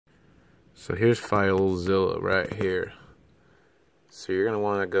So here's filezilla right here. So you're going to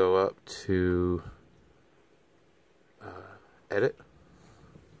want to go up to edit,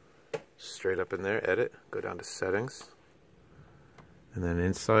 straight up in there, edit, go down to settings, and then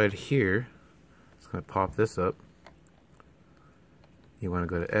inside here, it's going to pop this up. You want to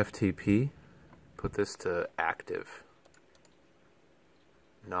go to FTP, put this to active,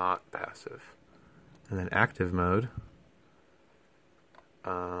 not passive, and then active mode.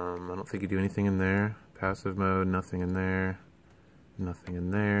 I don't think you do anything in there. Passive mode, nothing in there. Nothing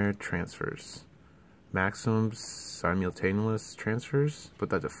in there. Transfers. Maximum simultaneous transfers. Put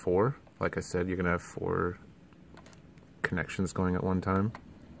that to 4. Like I said, you're going to have 4 connections going at one time.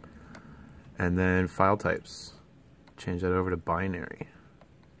 And then file types. Change that over to binary.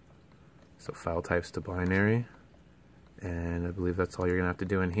 So file types to binary. And I believe that's all you're going to have to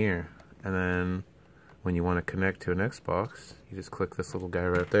do in here. And then when you want to connect to an Xbox, you just click this little guy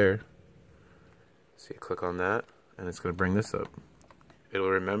right there. So you click on that, and it's going to bring this up.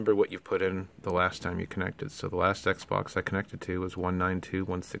 It'll remember what you put in the last time you connected. So the last Xbox I connected to was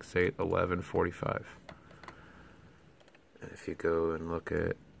 192.168.11.45. And if you go and look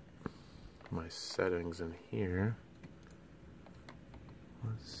at my settings in here,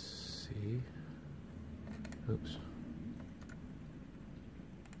 let's see. Oops.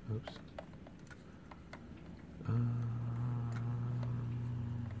 Oops.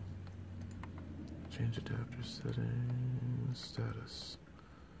 Change adapter settings, status.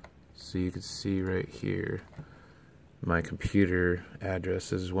 So you can see right here, my computer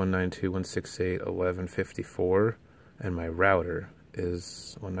address is 192.168.11.54, and my router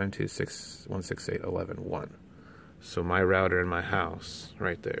is 192.168.11.1. So my router in my house,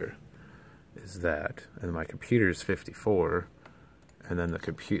 right there, is that, and my computer is 54, and then the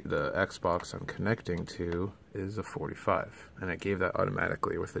Xbox I'm connecting to is a 45, and it gave that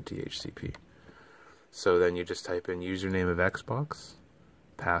automatically with the DHCP. So then you just type in username of Xbox,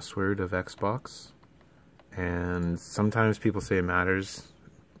 password of Xbox, and sometimes people say it matters.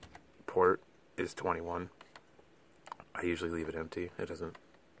 Port is 21. I usually leave it empty. It doesn't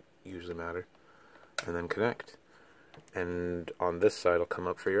usually matter. And then connect. And on this side it'll come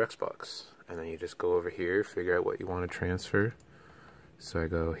up for your Xbox. And then you just go over here, figure out what you want to transfer. So I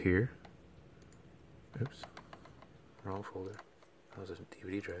go here. Oops. Wrong folder. That was a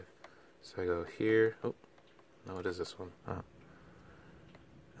DVD drive. So I go here. Oh, no, it is this one. Oh.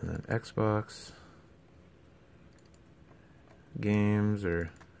 And then Xbox. Games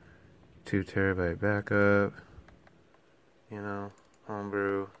or 2 terabyte backup. You know,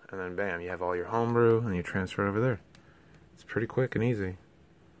 homebrew. And then bam, you have all your homebrew and you transfer it over there. It's pretty quick and easy.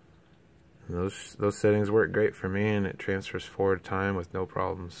 And those settings work great for me, and it transfers 4 at a time with no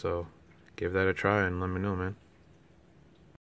problems. So give that a try and let me know, man.